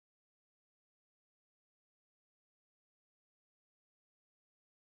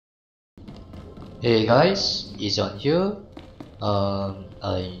Hey guys, Izon here. I'm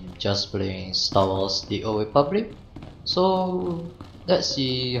just playing Star Wars: The Old Republic. So let's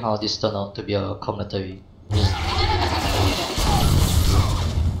see how this turned out to be a commentary.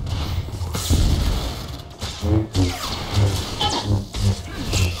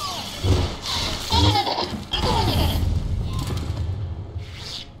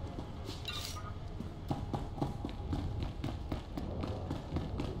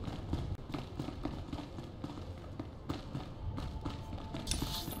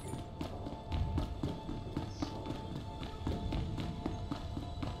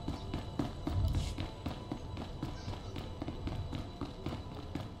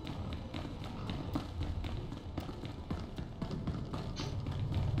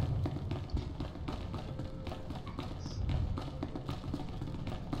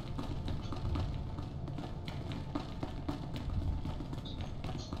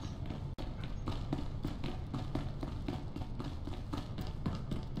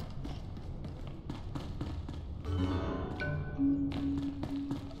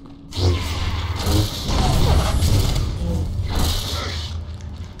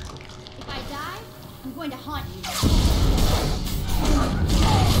 If I die, I'm going to haunt you.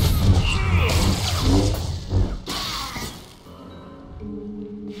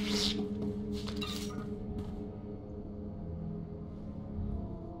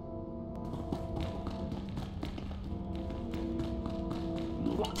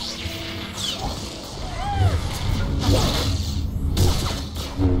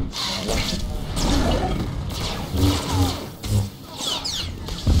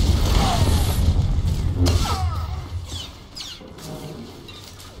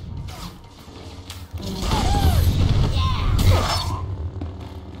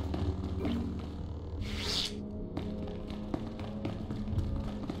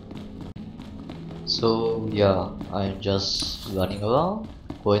 So yeah, I'm just running around,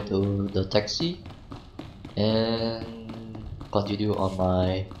 going to the taxi, and continue on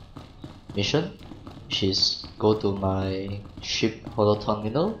my mission, which is go to my ship holo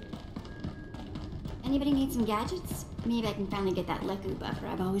terminal. Anybody need some gadgets? Maybe I can finally get that Leku buffer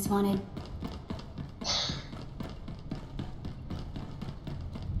I've always wanted.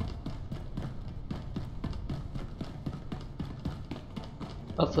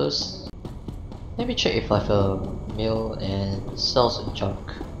 But first, let me check if I have a mail and sales and junk.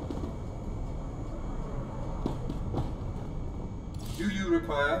 Do you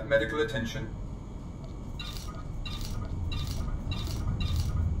require medical attention?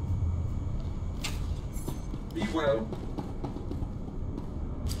 Be well.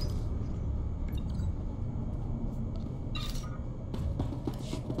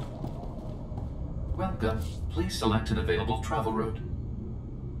 Welcome. Please select an available travel route.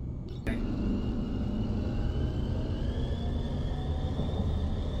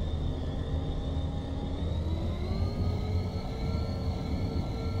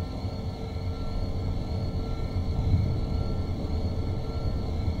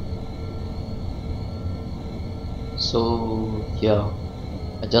 So yeah,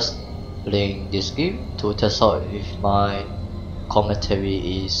 I just playing this game to test out if my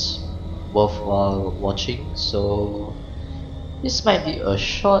commentary is worthwhile watching. So this might be a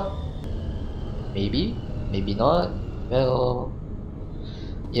short, maybe, maybe not. Well,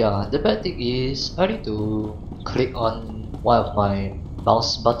 yeah, the bad thing is I need to click on one of my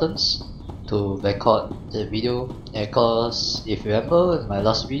mouse buttons to record the video. Because if you remember in my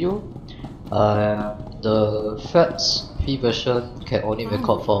last video, the Fraps free version can only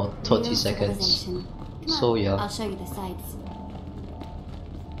record for 30 seconds. So yeah. I'll show you the sights.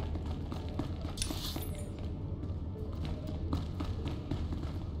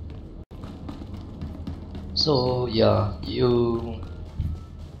 So yeah,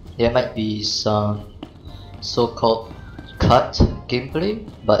 there might be some so-called cut gameplay,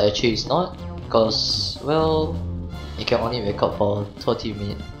 but actually it's not, because well, it can only record for 30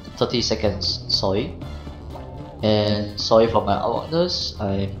 seconds. Sorry, and sorry for my awkwardness.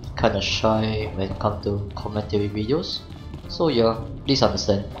 I'm kinda shy when it comes to commentary videos. So yeah, please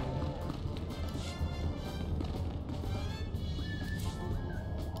understand.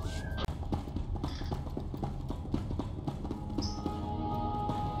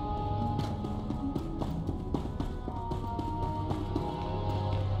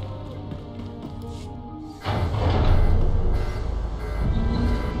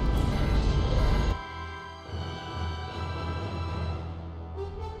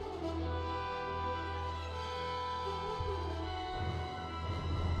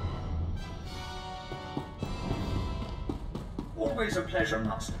 Always a pleasure,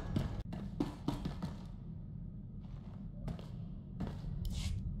 Master.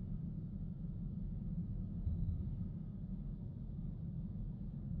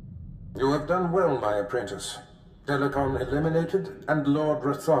 You have done well, my apprentice. Telecon eliminated and Lord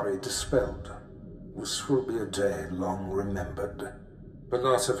Rathori dispelled. This will be a day long remembered. The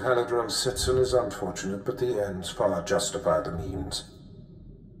loss of Haladrel Sitson is unfortunate, but the ends far justify the means.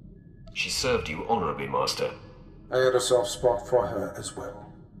 She served you honorably, Master. I had a soft spot for her as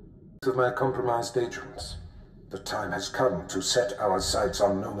well. Of my compromised agents, the time has come to set our sights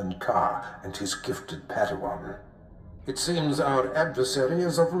on Noman Carr and his gifted Padawan. It seems our adversary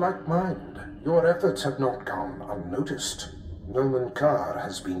is of like mind. Your efforts have not gone unnoticed. Noman Carr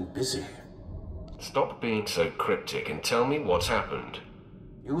has been busy. Stop being so cryptic and tell me what's happened.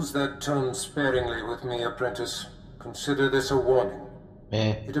 Use that tone sparingly with me, apprentice. Consider this a warning.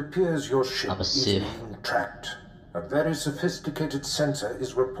 It appears your ship is being tracked. A very sophisticated sensor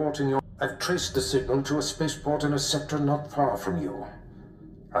is reporting your... I've traced the signal to a spaceport in a sector not far from you.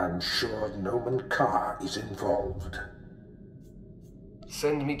 I'm sure Noman Carr is involved.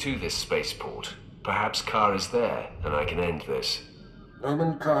 Send me to this spaceport. Perhaps Carr is there, and I can end this.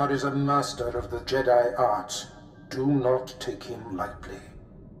 Noman Carr is a master of the Jedi arts. Do not take him lightly.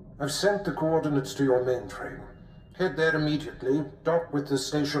 I've sent the coordinates to your mainframe. Head there immediately, dock with the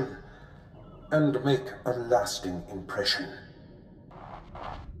station, and make a lasting impression.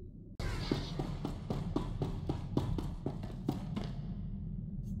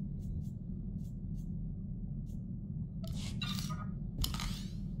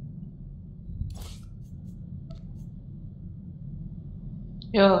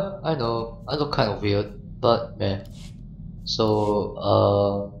 Yeah, I know. I look kind of weird, but man. So,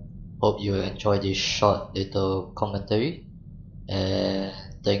 hope you enjoyed this short little commentary, and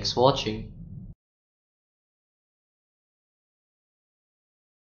thanks for watching.